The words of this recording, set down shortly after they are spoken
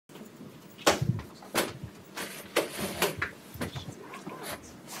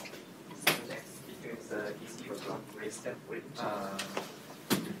step with to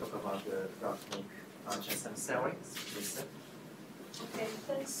talk about the Fractonic Chern-Simons series. Okay,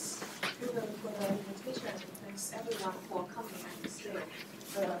 thanks Ruben for the invitation, and thanks everyone for coming and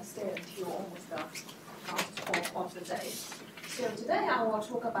stay until almost the last half of the day. So today I will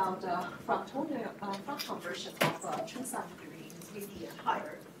talk about the fractal version of Chern-Simons in 3D and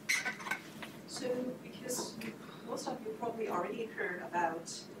higher. So because most of you probably already heard about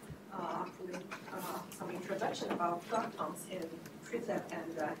some introduction about fractons in Princeton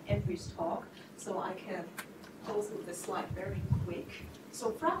and Andrew's talk, so I can go through this slide very quick.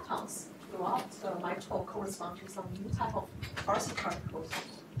 So fractons throughout my talk correspond to some new type of quasiparticles,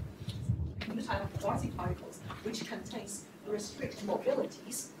 which contains restricted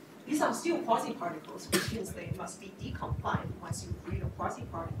mobilities. These are still quasiparticles, which means they must be deconfined once you breed a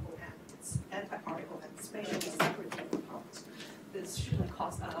quasiparticle and its antiparticle and spatially separated parts. This shouldn't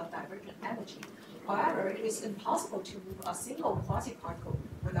cause divergent energy. However, it is impossible to move a single quasiparticle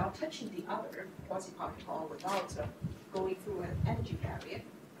without touching the other quasiparticle or without going through an energy barrier.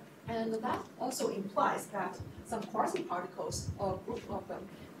 And that also implies that some quasiparticles, or a group of them,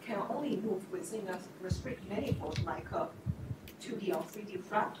 can only move within a restricted manifold like a 2D or 3D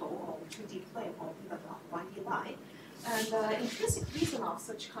fractal or 2D plane or even a 1D line. And the intrinsic reason of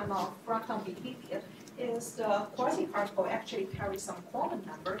such kind of fractal behavior is the quasiparticle actually carries some quantum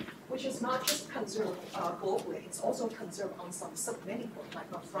number, which is not just conserved globally, it's also conserved on some submanifold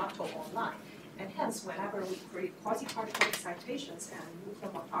like a fractal or line. And hence, whenever we create quasiparticle excitations and move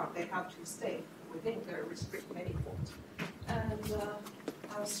them apart, they have to stay within their restricted manifold. And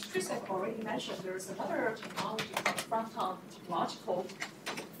as Tristan already mentioned, there is another technology called fractal topological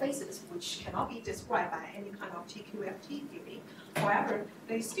phases, which cannot be described by any kind of TQFT theory. However,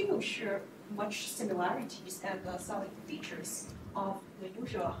 they still share much similarities and solid features of the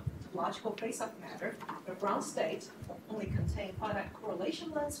usual topological phase of matter. The ground state only contain finite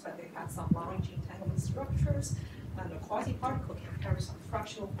correlation lengths, but they have some long-range entanglement structures. And the quasiparticle can carry some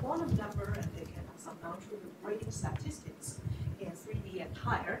fractional quantum number, and they can have some non-trivial grading statistics in 3D and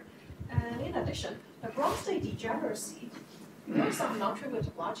higher. And in addition, the ground state degeneracy, there's some non-trivial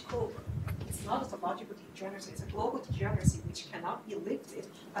topological. It's not a topological degeneracy, it's a global degeneracy which cannot be lifted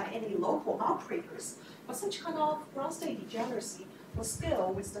by any local operators. But such kind of ground state degeneracy will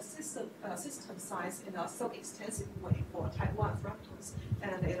scale with the system size in a sub-extensive way for type 1 fractals,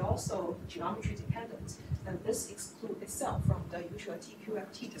 and it also geometry dependent. And this excludes itself from the usual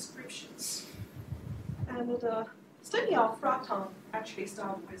TQFT descriptions. And the study of fracton actually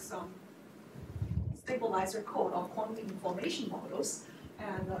starts with some stabilizer code of quantum information models,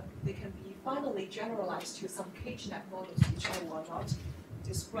 and they can be finally generalized to some CageNet models, which I will not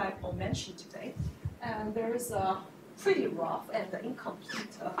describe or mention today. And there is a pretty rough and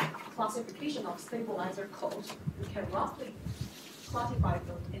incomplete classification of stabilizer code. We can roughly classify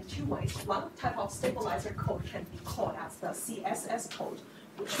them in two ways. One type of stabilizer code can be called as the CSS code,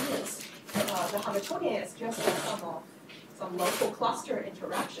 which means the Hamiltonian is just a sum of some local cluster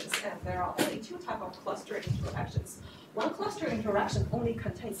interactions, and there are only two types of cluster interactions. One cluster interaction only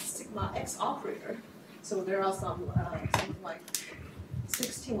contains sigma x operator, so there are some something like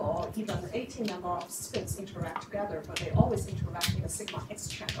 16 or even 18 number of spins interact together, but they always interact in a sigma x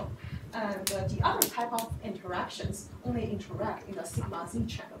channel. And the other type of interactions only interact in the sigma z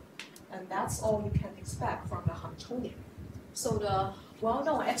channel, and that's all you can expect from the Hamiltonian. So the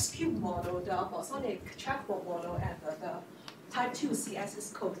well-known X-cube model, the bosonic checkerboard model, and the type 2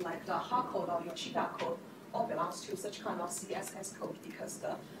 CSS code like the Ha code or Yoshida code all belongs to such kind of CSS code because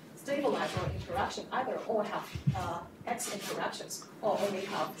the stabilizer interaction either all have X interactions or only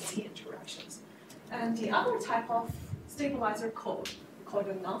have Z interactions. And the other type of stabilizer code called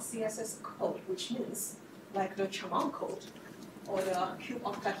the non-CSS code, which means like the Chern code or the cube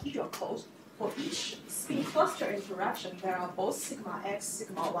octahedral code. For each spin cluster interaction, there are both sigma x,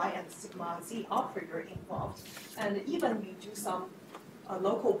 sigma y, and sigma z operator involved. And even you do some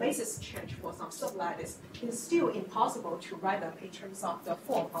local basis change for some sublattice, it's still impossible to write them in terms of the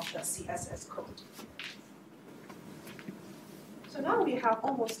form of the CSS code. So now we have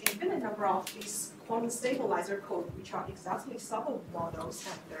almost infinite number of these quantum stabilizer code, which are exactly subtle models,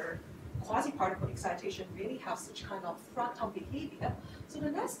 and their quasiparticle excitation really have such kind of fractal behavior. So the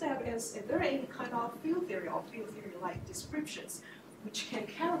next step is there any kind of field theory or field theory-like descriptions which can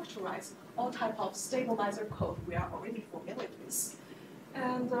characterize all type of stabilizer code we are already familiar with.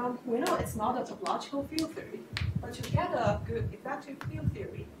 And we know it's not a topological field theory, but to get a good effective field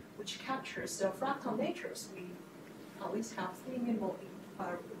theory which captures the fractal natures, we at least have three minimal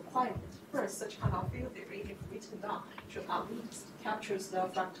requirements. First, such kind of field theory, if written down, should at least captures the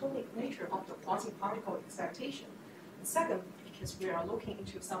fractonic nature of the quasiparticle excitation. And second, because we are looking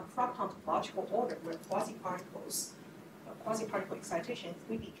into some fracton topological order where quasiparticle excitation in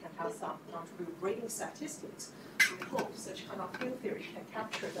 3D can have some non-trivial grading statistics. We hope such kind of field theory can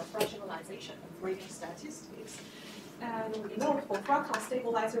capture the fractionalization and grading statistics. And we know for fracton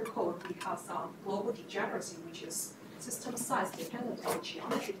stabilizer code, we have some global degeneracy, which is system size dependent or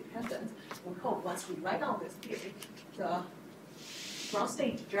geometry dependent. We hope once we write down this theory, the ground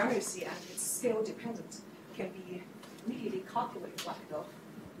state degeneracy and its scale dependent can be immediately calculated like the,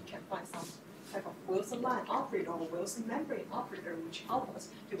 we can find some type of Wilson line operator or Wilson membrane operator which help us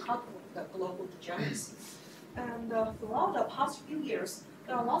to calculate the global degeneracy. And throughout the past few years,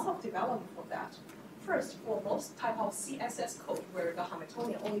 there are lots of development for that. First, for most type of CSS code where the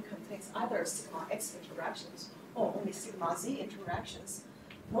Hamiltonian only contains either sigma x interactions or only sigma z interactions,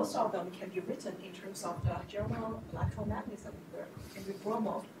 most of them can be written in terms of the general electromagnetism where Henry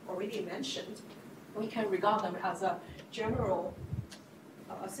Gromov already mentioned. We can regard them as a general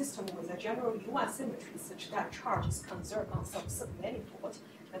system with a general U1 symmetry such that charge is conserved on some submanifold.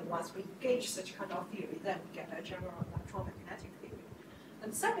 And once we gauge such kind of theory, then we get a general electromagnetic theory.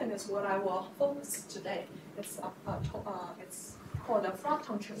 And second is what I will focus today. It's called the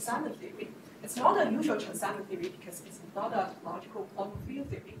Fractonic Chern-Simons theory. It's not a usual Chern-Simons theory because it's not a logical quantum field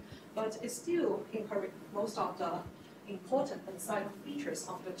theory, but it still inherits most of the important and silent features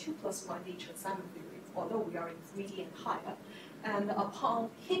of the 2+1D Chern-Simons theory, although we are in 3D and higher. And upon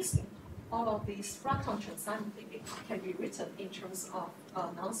fixing all of these Fractonic Chern-Simons theory can be written in terms of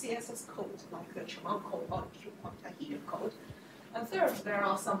non-CSS code, like the Chern code or the quantization code. And third, there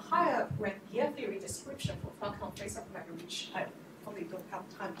are some higher rank BF theory description for fractal phasor matter, which I probably don't have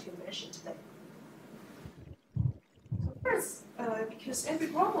time to mention today. So first, because Henry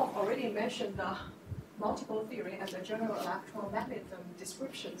Gromov already mentioned the multiple theory and the general electromagnetism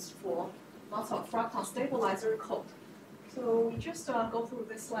descriptions for lots of fractal stabilizer code. So we just go through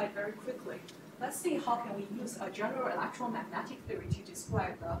this slide very quickly. Let's see how can we use a general electromagnetic theory to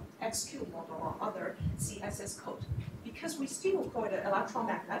describe the XQ model or other CSS code. Because we still call it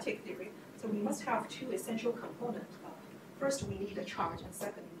electromagnetic theory, so we must have two essential components. First, we need a charge, and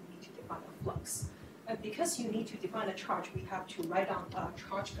second, we need to define a flux. And because you need to define a charge, we have to write down a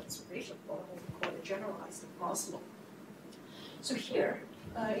charge conservation law, what we call the generalized Gauss law. So here,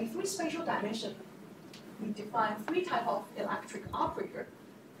 in three spatial dimensions, we define three types of electric operator.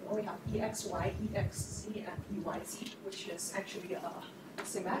 We have EXY, EXZ, and EYZ, which is actually a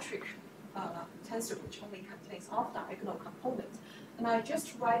symmetric tensor which only contains off-diagonal components. And I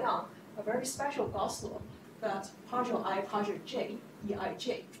just write down a very special Gauss law that partial I, partial J,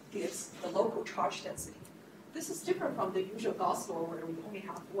 EIJ, gives the local charge density. This is different from the usual Gauss law where we only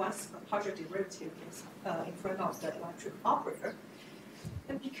have one partial derivative in front of the electric operator.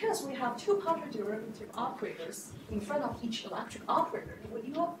 And because we have two partial derivative operators in front of each electric operator, what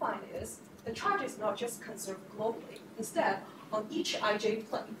you will find is the charge is not just conserved globally. Instead, on each ij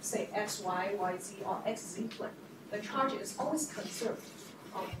plane, say xy, yz, or xz plane, the charge is always conserved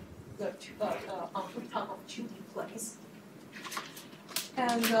on three types of 2D planes.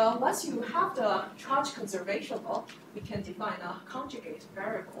 And once you have the charge conservation law, we can define a conjugate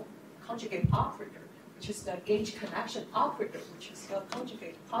variable, conjugate operator, which is the gauge connection operator, which is the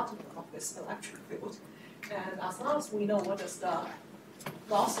conjugate partner of this electric field. And as long as we know what does the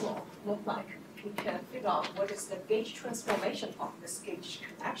Gauss law look like, we can figure out what is the gauge transformation of this gauge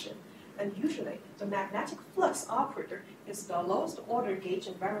connection. And usually, the magnetic flux operator is the lowest order gauge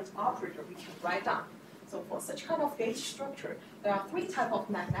invariant operator we can write down. So for such kind of gauge structure, there are three types of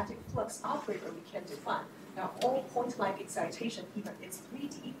magnetic flux operator we can define. They are all point-like excitation, even it's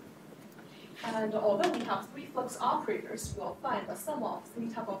 3D. And although we have three flux operators, we'll find the sum of three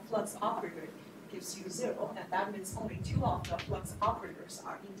types of flux operator gives you 0, and that means only two of the flux operators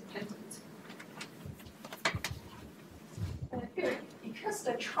are independent. And here, because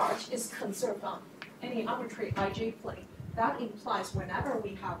the charge is conserved on any arbitrary ij plane, that implies whenever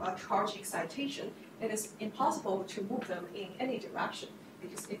we have a charge excitation, it is impossible to move them in any direction.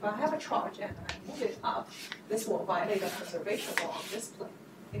 Because if I have a charge and I move it up, this will violate the conservation law on this plane.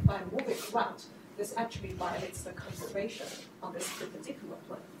 If I move it around, this actually violates the conservation on this perpendicular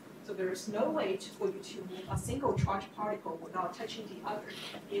plane. So there is no way for you to move a single charge particle without touching the other,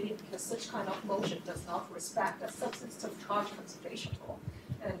 mainly because such kind of motion does not respect the subsystem charge conservation law.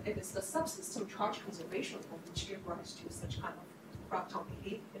 And it is the subsystem charge conservation law which gives rise to such kind of fractal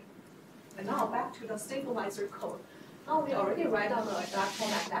behavior. And now back to the stabilizer code. Now we already write down the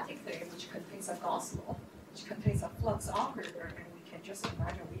electromagnetic theory, which contains a Gauss law, which contains a flux operator, and we can just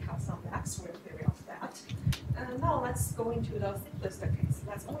imagine we have some Maxwell theory of that. And now let's go into the simplest case.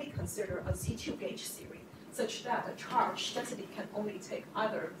 Let's only consider a Z2 gauge theory. such that the charge density can only take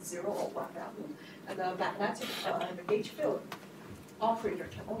either 0 or 1 value, and the magnetic and the gauge field operator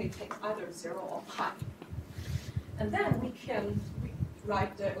can only take either 0 or pi. And then we can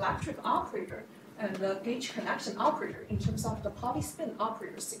write the electric operator and the gauge connection operator in terms of the polyspin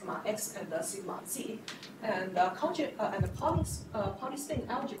operator sigma x and the sigma z, and the polyspin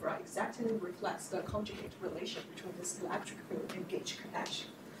algebra exactly reflects the conjugate relation between this electric field and gauge connection.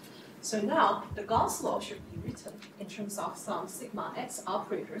 So now the Gauss law should be written in terms of some sigma x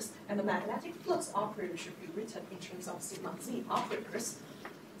operators, and the magnetic flux operator should be written in terms of sigma z operators.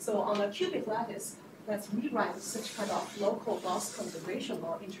 So on a cubic lattice, let's rewrite such kind of local Gauss conservation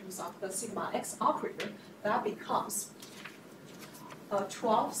law in terms of the sigma x operator. That becomes a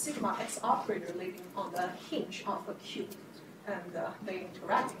 12 sigma x operator living on the hinge of a cube, and they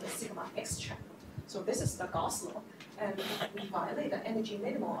interact in the sigma x channel. So this is the Gauss law, and if we violate the energy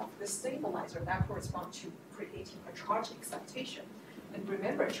minimum of this stabilizer, that corresponds to creating a charge excitation. And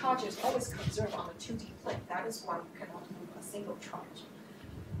remember, charge is always conserved on a 2D plane. That is why we cannot move a single charge.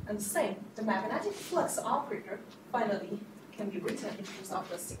 And same, the magnetic flux operator finally can be written in terms of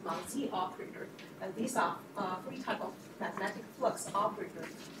the sigma z operator. And these are 3 types of magnetic flux operator,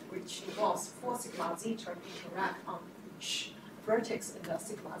 which involves 4 sigma z terms interact on each vertex in the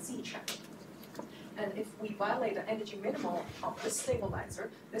sigma z channel. And if we violate the energy minimum of this stabilizer,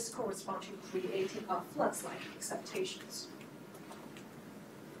 this corresponds to creating a flux-like excitations.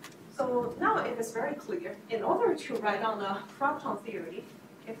 So now it is very clear. In order to write down the fracton theory,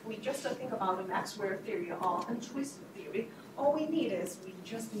 if we just think about the Maxwell theory or untwisted theory, all we need is we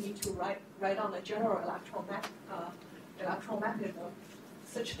just need to write down the general electromagnetism,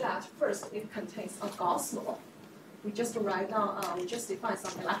 such that first it contains a Gauss law. We just define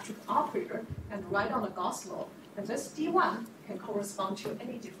some electric operator and write down the Gauss law. And this D1 can correspond to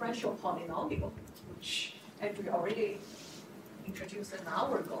any differential polynomial, which we already introduced an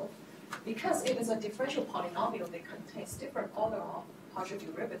hour ago. Because it is a differential polynomial, it contains different order of partial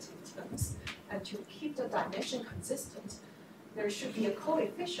derivative terms. And to keep the dimension consistent, there should be a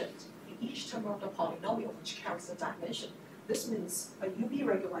coefficient in each term of the polynomial which carries a dimension. This means a UV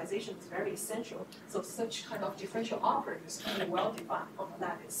regularization is very essential, so such kind of differential operators can be well defined on the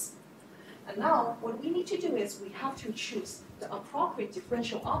lattice. And now, what we need to do is we have to choose the appropriate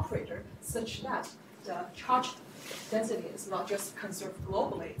differential operator such that the charge density is not just conserved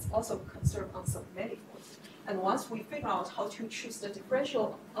globally, it's also conserved on some manifolds. And once we figure out how to choose the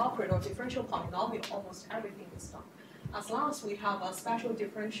differential operator or differential polynomial, almost everything is done. As long as we have a special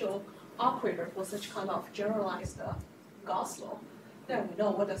differential operator for such kind of generalized Gauss law, then we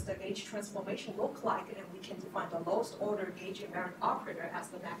know what does the gauge transformation look like, and we can define the lowest order gauge invariant operator as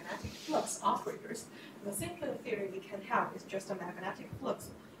the magnetic flux operators. And the simplest theory we can have is just a magnetic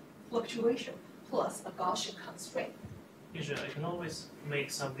flux fluctuation plus a Gaussian constraint. Yizhi, I can always make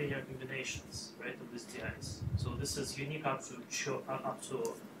some linear combinations, right, of these DIs. So this is unique up to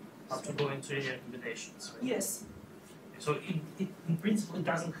going to linear combinations, right? Yes. So in principle, it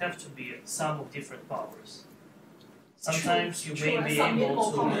doesn't have to be a sum of different powers. Sometimes you may be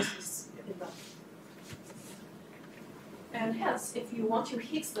able to. And hence, if you want to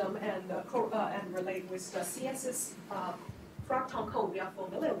hit them and relate with the CSS fracton code we are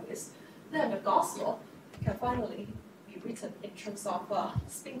familiar with, then the Gauss law can finally be written in terms of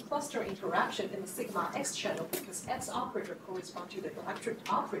spin cluster interaction in the sigma x channel, because x operator corresponds to the electric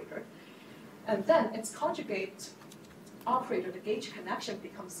operator, and then its conjugate operator, the gauge connection,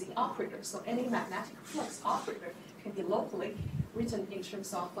 becomes the operator. So any magnetic flux operator can be locally written in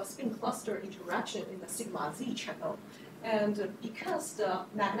terms of a spin cluster interaction in the sigma z channel. And because the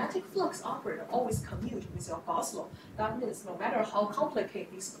magnetic flux operator always commute with your Gauss law, that means no matter how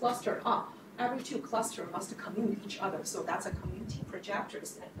complicated these clusters are, every 2 clusters must commute with each other. So that's a commuting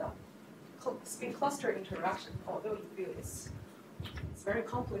projectors, and the spin cluster interaction, although you feel it's very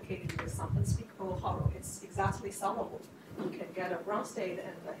complicated with some unspeakable horror, it's exactly solvable. You can get a ground state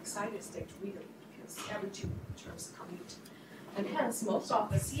and the excited state readily, because every 2 terms commute. And hence, most of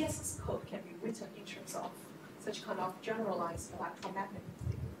the CSS code can be written in terms of such kind of generalized electromagnetic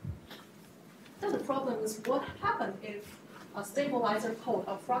theory. Then the problem is what happens if a stabilizer code,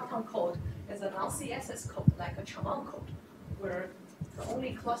 a fracton code, is a non-CSS code, like a Chern code, where the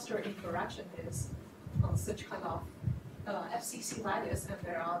only cluster interaction is on such kind of FCC lattice, and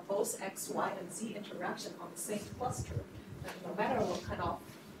there are both X, Y, and Z interaction on the same cluster. And no matter what kind of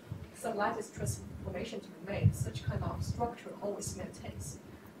sublattice transformation to be made, such kind of structure always maintains.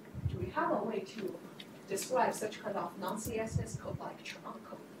 Do we have a way to describe such kind of non-CSS code like Chern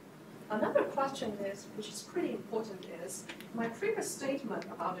code? Another question question is, which is pretty important, is my previous statement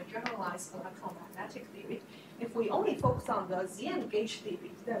about the generalized electromagnetic theory. If we only focus on the ZN gauge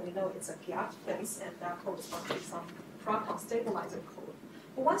theory, then we know it's a gap phase, and that corresponds to some fracton stabilizer code.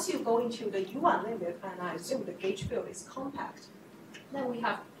 But once you go into the U1 limit, and I assume the gauge field is compact, then we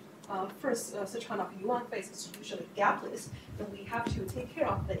have first, such kind of U1 phase is usually gapless, then we have to take care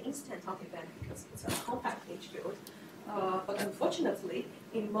of the instant of event because it's a compact gauge field. But unfortunately,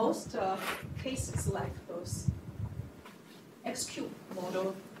 in most cases, like those X-cube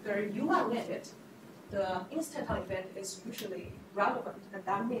model, their U1 limit, the instant of event is usually relevant, and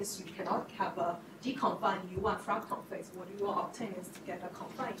that means you cannot have a deconfined U1 fracton phase. What you will obtain is to get a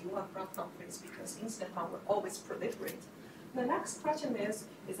confined U1 fracton phase because instant will always proliferate. The next question is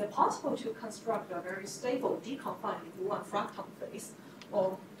it possible to construct a very stable deconfined U1 fracton phase,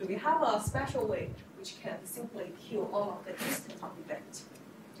 or do we have a special way which can simply kill all of the instant of event?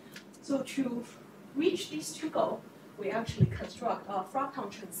 So to reach these two goals, we actually construct a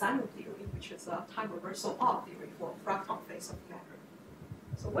Fractonic Chern-Simons theory, which is a time reversal of theory for fracton phase of matter.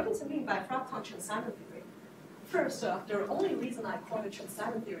 So what does it mean by Fractonic Chern-Simons theory? First, the only reason I call it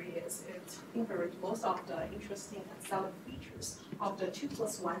Chern-Simons theory is it inherits most of the interesting and salient features of the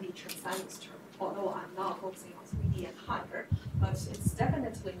 2+1D Chern-Simons term, although I'm not focusing on 3D and higher, but it's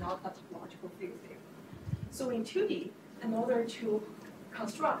definitely not a topological field theory. So in 2D, in order to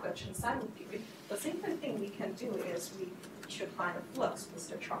construct the Chern-Simons theory, the simple thing we can do is we should find a flux with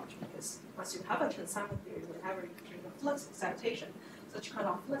the charge, because once you have a Chern-Simons theory, whenever you do a flux excitation, such kind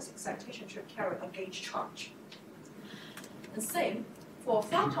of flux excitation should carry a gauge charge. And same for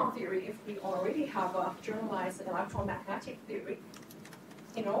fracton theory, if we already have a generalized electromagnetic theory,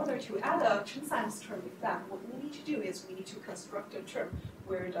 in order to add a Chern-Simons term with that, what we need to do is we need to construct a term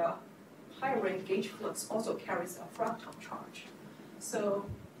where the higher range gauge flux also carries a fracton charge. So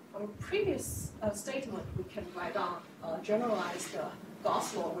our previous statement, we can write down a generalized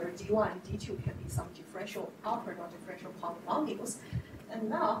Gauss law where D1 and D2 can be some differential operator or differential polynomials. And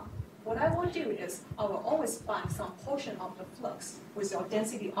now, what I will do is I will always bind some portion of the flux with your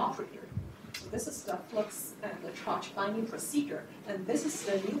density operator. So this is the flux and the charge binding procedure, and this is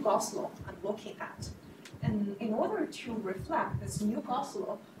the new Gauss law I'm looking at. And in order to reflect this new Gauss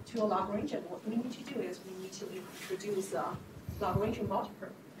law to a Lagrangian, what we need to do is we need to introduce a Lagrangian multiple,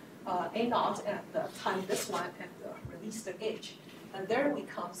 A0 and time this one and release the gauge. And there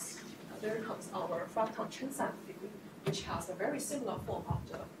comes our Fractonic Chern-Simons theory, which has a very similar form of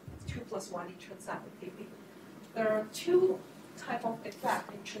the 2+1D Chern-Simons theory. There are two types of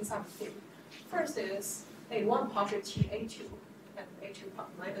effects in Chern-Simons theory. First is A1 partial T A2 and A2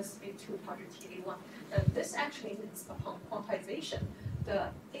 minus A2 partial T A1. And this actually means upon quantization, the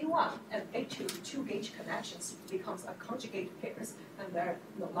A1 and A2, the two gauge connections, becomes a conjugate pairs, and they're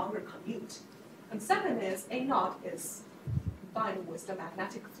no longer commute. And second is A0 is combined with the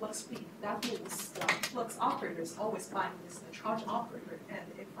magnetic flux speed. That means the flux operator is always bind with the charge operator. And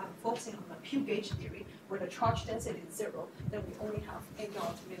if I'm focusing on the pure gauge theory, where the charge density is 0, then we only have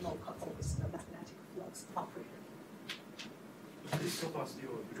A0 minimal coupled with the magnetic flux operator. This still has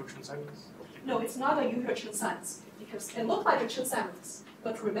usual Chern-Simons? No, it's not a usual Chern-Simons, because it looks like a Chern-Simons.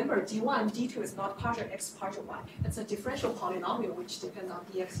 But remember, D1 and D2 is not partial x, partial y. It's a differential polynomial which depends on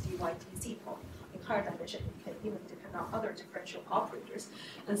dx, dy, dz in higher dimension. It can even depend on other differential operators.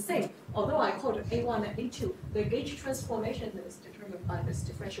 And same, although I called it A1 and A2, the gauge transformation is determined by this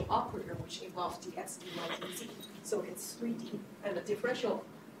differential operator which involves dx, dy, dz. So it's 3D, and the differential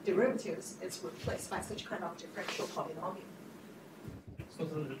derivatives is replaced by such kind of differential polynomial. It's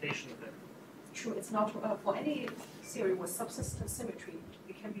not a rotation of that. True, it's not for any theory with subsistence symmetry,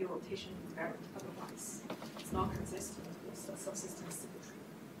 it can be rotation invariant. Otherwise, it's not consistent with the subsistence symmetry.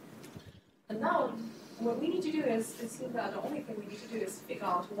 And now, what we need to do is, it seems that the only thing we need to do is figure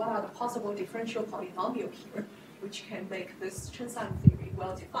out what are the possible differential polynomials here, which can make this Chern-Simons theory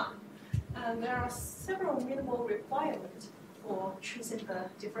well defined. And there are several minimal requirements for choosing the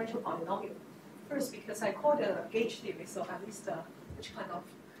differential polynomial. First, because I called it a gauge theory, so at least which kind of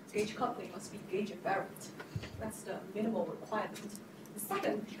gauge coupling must be gauge invariant. That's the minimal requirement. The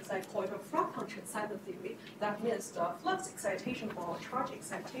second, because I call it a Fractonic Chern-Simons theory, that means the flux excitation or charge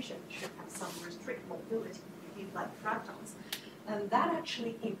excitation should have some restricted mobility, like fractons. And that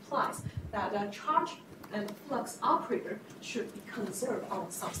actually implies that a charge and flux operator should be conserved on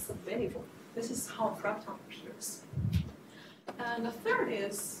some submanifold. This is how fracton appears. And the third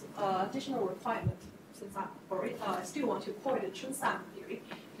is additional requirement. Since I still want to call it a Chern-Simons theory,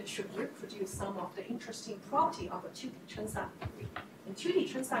 it should reproduce some of the interesting property of a 2D Chern-Simons theory. In 2D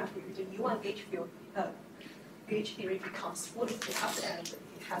Chern-Simons theory, the U1 gauge field gauge theory becomes fully flat, and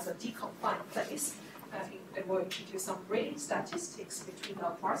it has a deconfined place. It will introduce some braiding statistics between the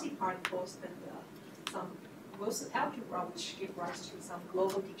quasiparticles and some Wilson algebra, which give rise to some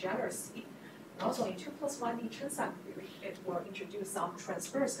global degeneracy. And also in 2+1D Chern-Simons theory, it will introduce some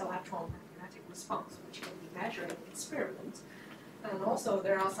transverse electromagnetic response, which can be measured in experiment. And also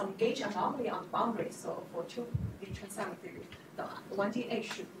there are some gauge anomaly on the boundary. So for 2D Chern-Simons theory, the 1D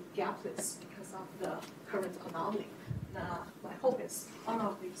should be gapless because of the current anomaly. My hope is one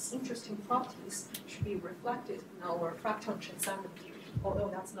of these interesting properties should be reflected in our fractonic Chern-Simons theory, although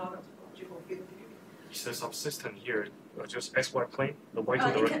that's not a topological field theory. Is the subsystem here just XY plane? The y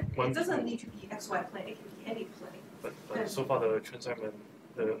it doesn't need to be XY plane, it can be any plane. But so far the Chern-Simons,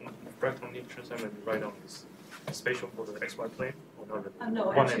 the fractonic Chern-Simons right now is spatial for the XY plane or not really? No,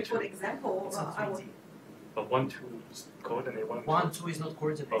 One actually and for two. example, I would. But 1, 2 is coordinate 1, 1, 2 is not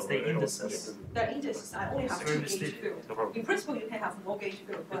coordinates, they're indices. They're indices. I only have Very 2 gauge mysterious. field. No problem. In principle, you can have more gauge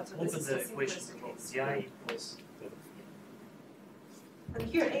field, but Open this is the the equation simplest from case. Ci equals. And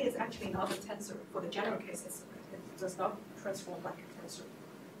here A is actually not a tensor. For the general case, it does not transform like a tensor.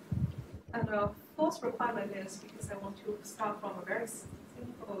 And the fourth requirement is because I want to start from a very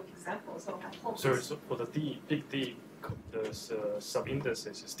simple example, so I hope. Sorry, so for the D, big D, the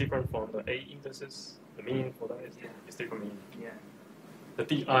sub-indices is different from the A indices. The meaning for that is different meaning. Yeah. The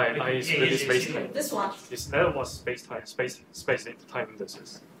D I is really space time. This one. That was space time, space time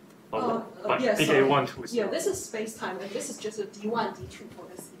indices. But yeah, big sorry. A1, 2 is Yeah, not. this is space-time, and this is just a D1, D2 for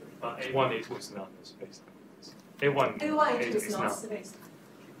this theory. A1, A2 is not space time. A1, A1 A2 is not space.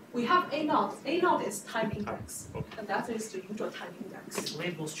 We have A0. A0 is time index, Okay. and that is the usual time index. It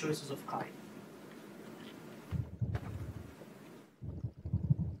labels choices of I.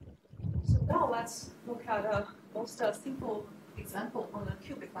 So now let's look at a most simple example on a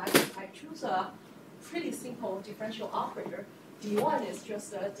cubic ladder. I choose a pretty simple differential operator. D1 is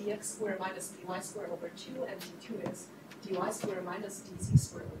just dx squared minus dy squared over 2, and D2 is dy squared minus dz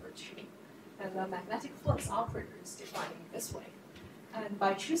squared over 2. And the magnetic flux operator is defined in this way. And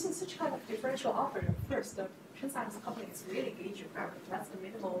by choosing such kind of differential operator, first, the Chern-Simons coupling is really gauge invariant. That's the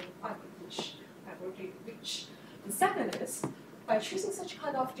minimal requirement which I already reached. And second is, by choosing such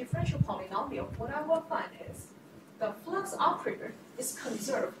kind of differential polynomial, what I will find is the flux operator is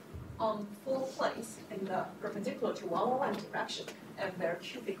conserved on 4 planes in the perpendicular to 1, direction and their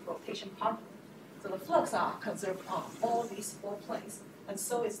cubic rotation partner. So the flux are conserved on all these 4 planes, and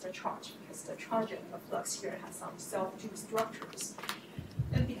so is the charge, because the charge and the flux here has some self-due structures.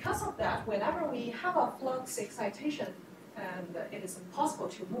 And because of that, whenever we have a flux excitation, and it is impossible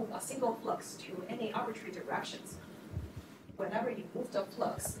to move a single flux to any arbitrary directions, whenever you move the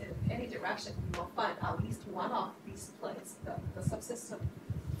flux in any direction, you will find at least one of these planes, the subsystem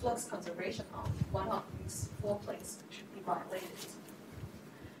flux conservation on one of these 4 planes should be violated.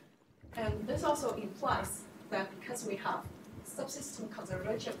 And this also implies that because we have subsystem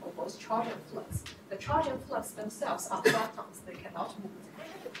conservation for both charge and flux, the charge and flux themselves are fractons, they cannot move.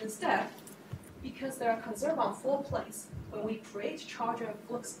 Instead, because they are conserved on 4 planes, when we create charge and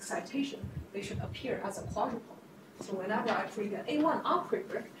flux excitation, they should appear as a quadrupole. So whenever I create an A1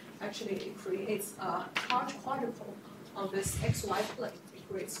 operator, actually it creates a charge quadrupole on this XY plane. It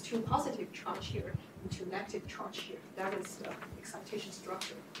creates 2 positive charge here and 2 negative charge here. That is the excitation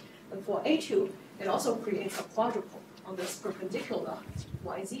structure. And for A2, it also creates a quadrupole on this perpendicular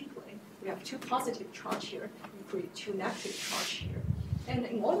YZ plane. We have 2 positive charge here and create 2 negative charge here. And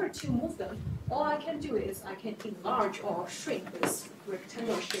in order to move them, all I can do is I can enlarge or shrink this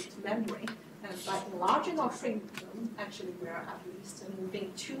rectangle-shaped membrane. And by enlarging or shrinking them, actually we are at least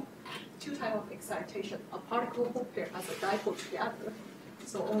moving two types of excitation, a particle hoop pair as a dipole together.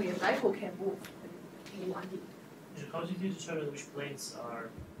 So only a dipole can move in 1D. How did you determine which planes are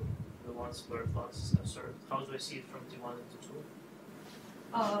the ones where flux is conserved? How do I see it from D1 and D2?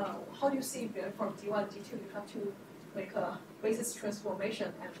 How do you see it from D1 and D2? You have to make a basis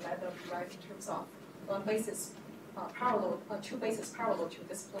transformation and let them derive in terms of one basis parallel, 2 bases parallel to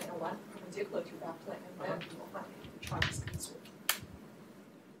this plane and 1 perpendicular to that plane, and then you will find the charge is conserved.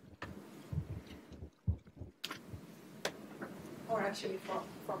 Or actually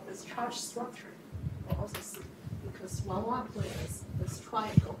from this charge structure, you'll also see, because 1 plane is this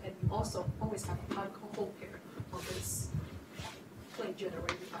triangle, and you also always have a particle hole pair on this plane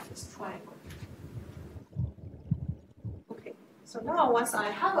generated by this triangle. Okay, so now once I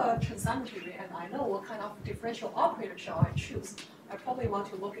have a Chern-Simons theory and I know what kind of differential operator shall I choose, I probably want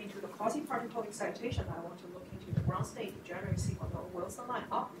to look into the quasiparticle excitation. I want to look into the ground state degeneracy of the Wilson line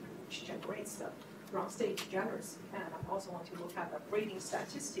operator, which generates the ground state degeneracy. And I also want to look at the braiding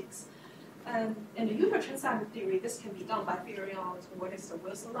statistics. And in the usual Chern-Simons theory, this can be done by figuring out what is the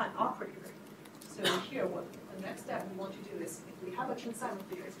Wilson line operator. So here, what the next step we want to do is, if we have a Chern-Simons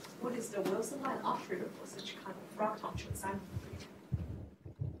theory, what is the Wilson line operator for such kind of fracton Chern-Simons theory?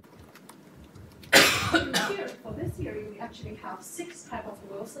 Here, for this theory, we actually have 6 types of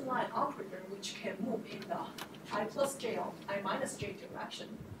Wilson line operator which can move in the I plus j or I minus j direction.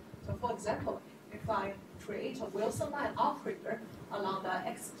 So for example, if I create a Wilson line operator along the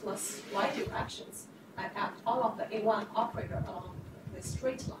x plus y directions, I add all of the A1 operator along the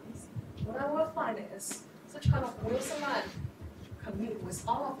straight lines. What I will find is such kind of Wilson line commute with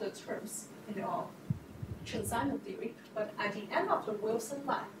all of the terms in the Chern-Simons theory, but at the end of the Wilson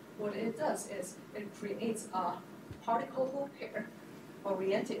line, what it does is it creates a particle pair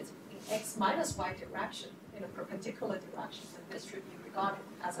oriented in x minus y direction in a perpendicular direction, and this should be regarded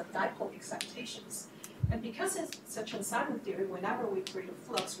as a dipole excitations. And because it's a Chern-Simons theory, whenever we create a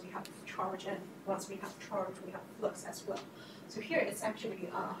flux, we have charge, and once we have charge, we have flux as well. So here it's actually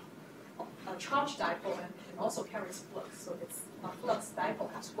a charge dipole, and it also carries flux, so it's a flux dipole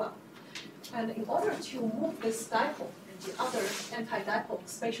as well. And in order to move this dipole and the other anti-dipole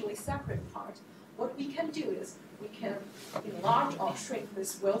spatially separate part, what we can do is we can enlarge or shrink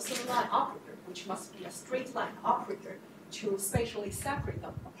this Wilson line operator, which must be a straight line operator, to spatially separate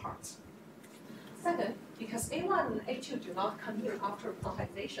them apart. Second, because A1 and A2 do not commute after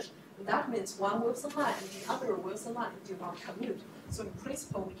quantization, that means one Wilson line and the other Wilson line do not commute. So in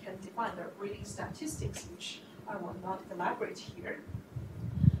principle, we can define the reading statistics, which I will not elaborate here.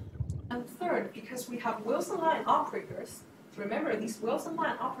 And third, because we have Wilson line operators, remember these Wilson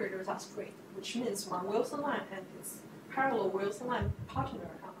line operators are straight, which means one Wilson line and its parallel Wilson line partner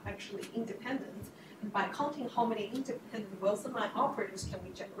are actually independent. And by counting how many independent Wilson line operators can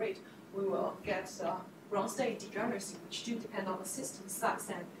we generate, we will get ground state degeneracy, which do depend on the system size,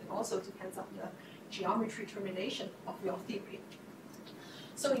 and it also depends on the geometry termination of your theory.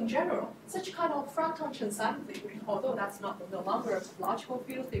 So in general, such kind of fracton Chern-Simons theory, although that's no longer a topological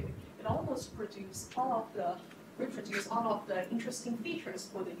field theory, it almost reproduce all of the interesting features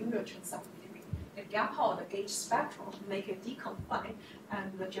for the usual Chern-Simons theory. It gap out the gauge spectrum, make it deconfine,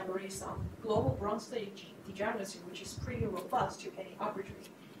 and generate some global ground state degeneracy, which is pretty robust to any arbitrary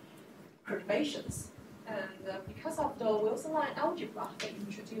perturbations. And because of the Wilson line algebra, they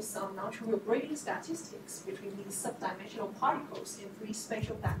introduced some non-trivial braiding statistics between these subdimensional particles in 3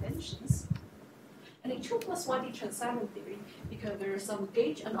 spatial dimensions. And in 2 plus 1D Chern-Simons theory, because there is some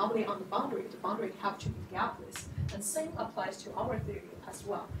gauge anomaly on the boundary have to be gapless. And same applies to our theory as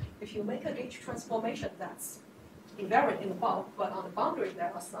well. If you make a gauge transformation, that's invariant in the bulk, but on the boundary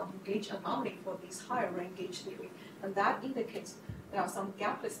there are some gauge anomaly for this higher rank gauge theory, and that indicates there are some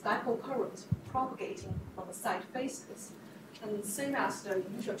gapless dipole currents propagating on the side faces. And same as the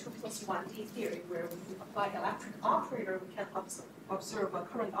usual 2 plus 1D theory, where we apply electric operator, we can observe a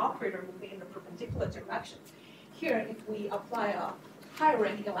current operator moving in a perpendicular direction. Here, if we apply a higher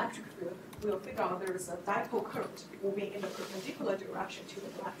rank electric field, we'll figure out there is a dipole current moving in a perpendicular direction to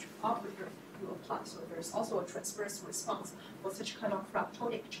the electric operator you apply. So there's also a transverse response for such kind of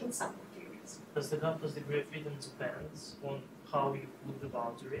fractonic Chern-Simons theories. Does the compass degree of freedom depends on how you move the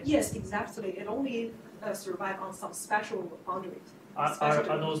boundaries? Yes, exactly. It only survives on some special boundaries. Are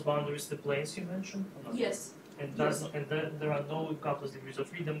those boundaries the planes you mentioned? Or not? Yes. And then there are no compass degrees of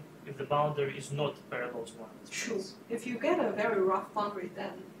freedom if the boundary is not parallel to one. True. If you get a very rough boundary,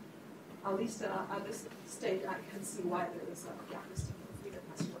 then at least at this stage, I can see why there is a gapless degree of freedom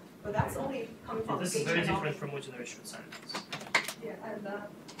as well. But that's only coming from this is very different from ordinary Chern-Simons. Yeah, and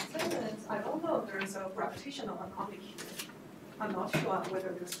second is, I don't know if there is a gravitational anomaly here. I'm not sure whether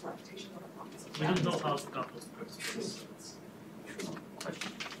there's gravitational anomalies. We don't know how to couple the processes. True.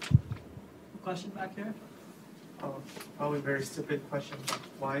 Question back here? Probably a very stupid question, but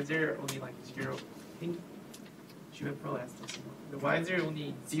why is there only like 0? I think Juve probably asked this one. Why is there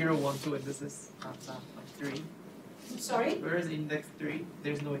only 0, 1, 2, and this is not like 3? Sorry? Where is index 3?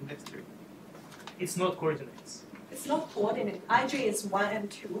 There's no index 3. It's not coordinates. It's not coordinate. IJ is 1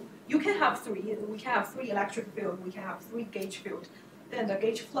 and 2. You can have 3. We can have 3 electric field. We can have 3 gauge field. Then the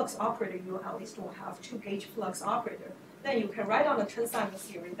gauge flux operator, you at least will have 2 gauge flux operator. Then you can write on the Chern-Simons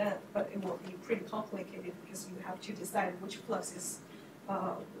theory then, but it will be pretty complicated because you have to decide which flux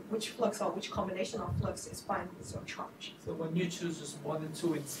or which combination of flux is fine with your charge. So when you choose just 1 and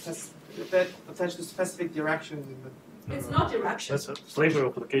 2 in that attached to specific directions in the It's not direction. That's a flavor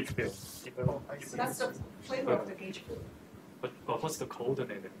of the gauge field. I see. That's the flavor of the gauge field. But what's the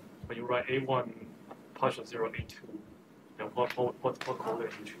coordinate? When you write A1 partial 0, A2, what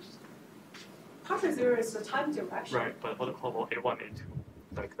coordinate you choose? Partial 0 is the time direction. Right, but what about A1, A2?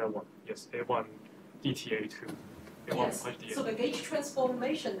 like that one. Yes, A1 DTA2. A1 Yes, DTA. so the gauge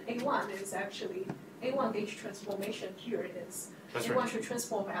transformation A1 is actually, A1 gauge transformation here is That's A1 right. should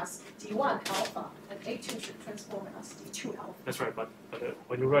transform as D1 alpha, and A2 should transform as D2 alpha. That's right, but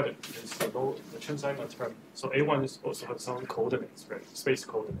when you write it, it's the Chern-Simons term. So A1 is also has some coordinates, right? Space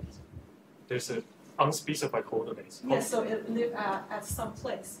coordinates. There's an unspecified coordinates. Yes, so it live at some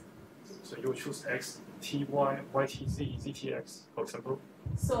place. So you will choose X, T, Y, Y, T, Z, Z, T, X, for example.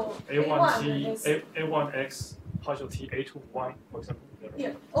 So A1 T, is, A1 X, partial T, A2 Y, for example.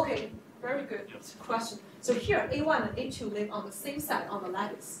 yeah, okay, very good Yes. question. So here A1 and A2 live on the same side on the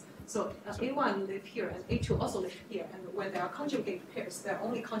lattice. So A1 live here and A2 also live here, and when they are conjugate pairs, they're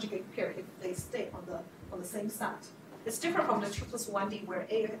only conjugate pair if they stay on the same side. It's different from the 2+1D where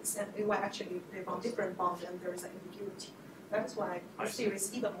AX and AY actually live on different bonds and there is an ambiguity. That is why this theory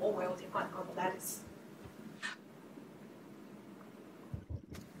is even more well defined on the lattice.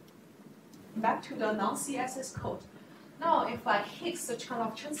 Back to the non-CSS code. Now, if I hit such kind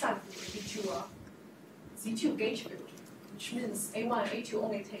of Chern-Simons theory into a Z2 gauge field, which means A1 and A2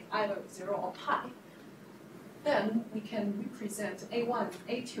 only take either 0 or pi, then we can represent A1 and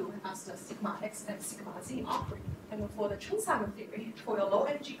A2 as the sigma x and sigma z operator. And for the Chern-Simons theory, for the low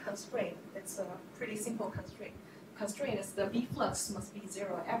energy constraint, it's a pretty simple constraint. Constraint is the B flux must be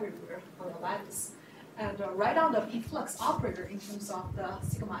 0 everywhere on the lattice. And write down the B flux operator in terms of the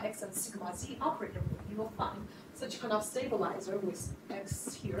sigma x and sigma z operator, you will find such kind of stabilizer with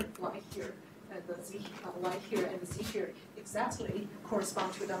x here, y here, and the z, y here, and z here exactly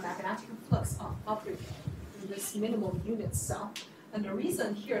correspond to the magnetic flux operator in this minimum unit cell. And the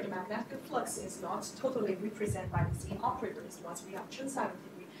reason here the magnetic flux is not totally represented by the z operator is once we have Chern-Simons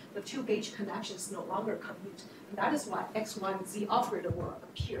theory, the two gauge connections no longer commute. And that is why x, y, and z operator will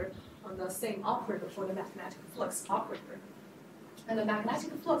appear on the same operator for the magnetic flux operator. And the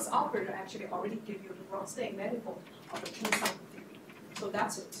magnetic flux operator actually already gives you the Bronsted manifold of the Chern-Simons theory. So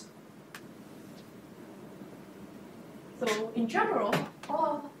that's it. So in general,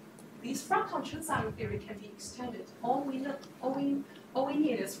 all these fracton Chern-Simons theory can be extended. All we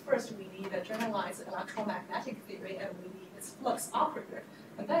need is first we need a generalized electromagnetic theory and we need its flux operator.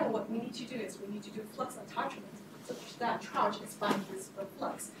 And then what we need to do is we need to do flux attachment such that charge is bound with the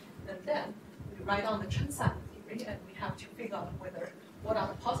flux. And then we write down the Chern-Simons theory and we have to figure out what are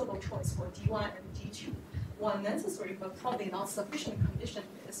the possible choices for D1 and D2. One necessary but probably not sufficient condition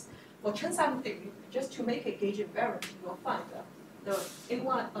is for Chern-Simons theory, just to make a gauge invariant, you will find the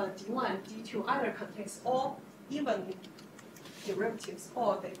A1, D1, D2 either contains all even derivatives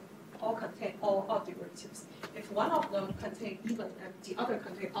or they all contain all odd derivatives. If one of them contains even and the other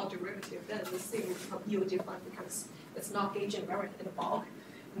contains odd derivative, then the theory will become U-defined because it's not gauge invariant in the bulk.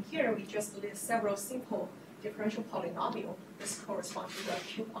 And here we just list several simple differential polynomial. This corresponds to the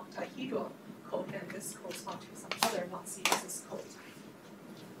cube octahedral code, and this corresponds to some other non-CSS code.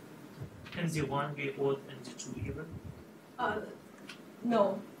 And D1 be odd and D2 even?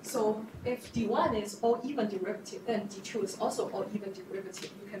 No. So if D1 is all even derivative, then D2 is also all even derivative.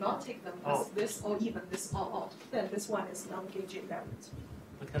 You cannot take them as this all even, this all odd. Then this one is non-gauge invariant.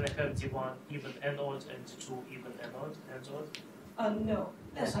 But can I have D1 even and odd and D2 even and odd? No.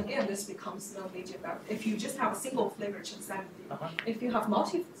 Then again, this becomes non-gauge invariant. If you just have a single flavor Chern-Simons theory. If you have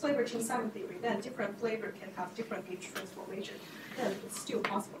multi-flavor Chern-Simons theory, then different flavor can have different gauge transformation. Then it's still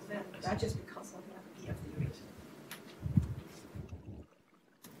possible. Then that just becomes something like a BF theory.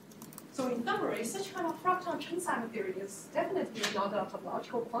 So in summary, such kind of fracton Chern-Simons theory is definitely not a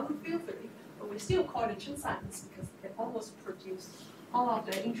topological quantum field theory, but we still call it Chern-Simons because it almost produces all of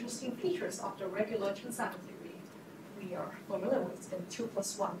the interesting features of the regular Chern-Simons theory we are familiar with in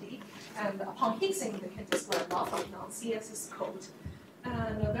 2+1D. And upon fixing, they can describe lots of non-CSS code.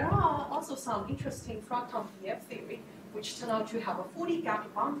 And there are also some interesting fracton BF theory, which turn out to have a fully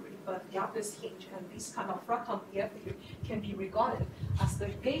gapped boundary, but gap is hinged, and this kind of fracton BF theory can be regarded as the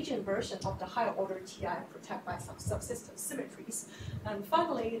gauge inversion of the higher order TI protected by some subsystem symmetries. And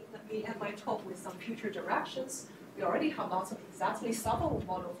finally, let me end my talk with some future directions. We already have lots of exactly solvable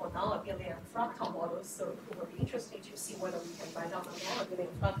model for non-abelian fractal models, so it will be interesting to see whether we can write down a non-abelian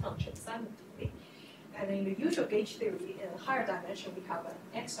fractal Chern-Simons theory. And in the usual gauge theory, in a higher dimension, we have an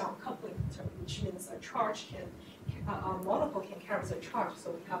external coupling term, which means a charge can, a monopole can carry a charge,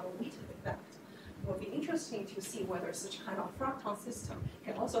 so we have a Wheaton effect. It will be interesting to see whether such kind of fracton system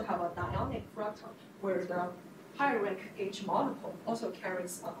can also have a dionic fracton, where the higher rank gauge monopole also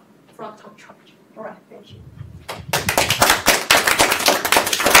carries a fracton charge. All right, thank you.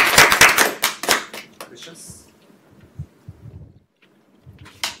 Questions?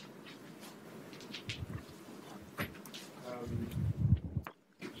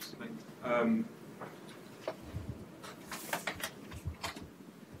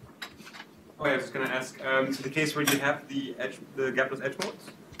 I was going to ask, so the case where you have the gapless edge modes,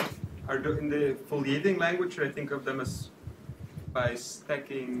 in the foliating language, should I think of them as by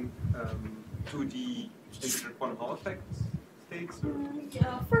stacking 2D integer quantum Hall effect states?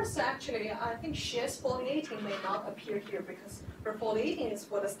 Yeah, first, actually, I think shear's foliating may not appear here because her foliating is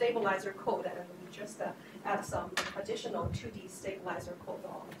for the stabilizer code, and we just add some additional 2D stabilizer code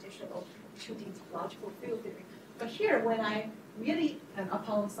or additional 2D topological field theory. But here, when I really, and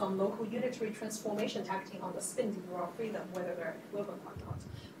upon some local unitary transformation acting on the spin degree of freedom, whether they're equivalent or not.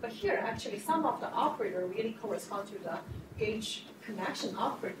 But here, actually, some of the operators really correspond to the gauge connection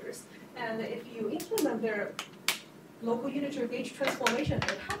operators. And if you implement their local unitary gauge transformation,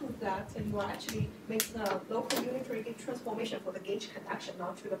 what happens that you are actually making a local unitary gauge transformation for the gauge connection,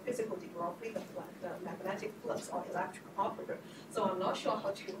 not to the physical degree of freedom, like the magnetic flux or electrical operator. So I'm not sure how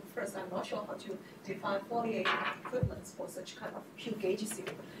to define foliating equivalence for such kind of pure gauge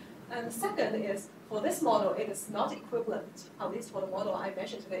theory. And second is, for this model, it is not equivalent, at least for the model I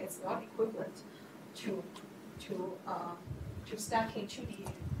mentioned today, it's not equivalent to stacking 2D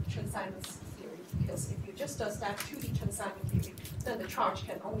Chern-Simons theory, because if you just stack 2D Chern-Simons theory, then the charge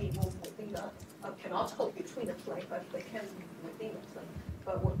can only move within the, cannot hold between the plane, but they can move within the plane.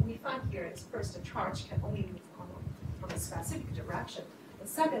 But what we find here is, first, the charge can only move on a specific direction. The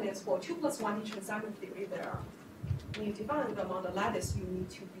second is, for 2 plus 1D Chern-Simons theory, when you define them on the lattice, you need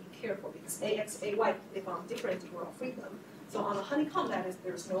to be careful because AX, AY, they found different degree of freedom. So on a honeycomb lattice,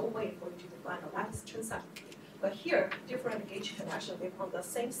 there's no way for you to define a lattice Chern-Simons theory. But here, different gauge connection, they're on the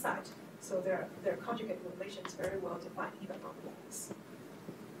same site. So their conjugate relation is very well defined even on the lattice.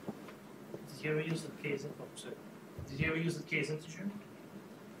 Did you ever use the K as Did you ever use the K as integer?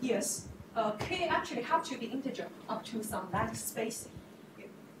 Yes. K actually have to be integer up to some lattice spacing.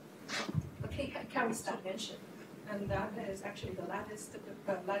 The K carries dimension. And that is actually the lattice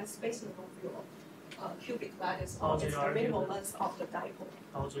spacing of your cubic lattice, or it's the minimal length of the dipole.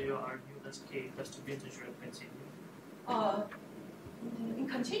 How do you argue that K has to be integer and continue? In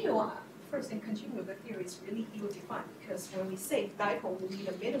continuum, first in continuum, the theory is really ill-defined because when we say dipole, we need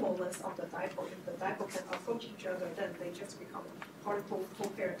a minimal length of the dipole. If the dipole can approach each other, then they just become particle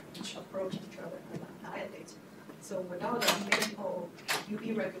co-pair each approach each other and annihilate. So without a minimal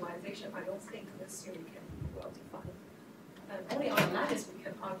UV regularization, I don't think this theory can be well defined. And only on lattice we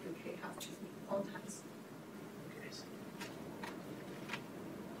can argue K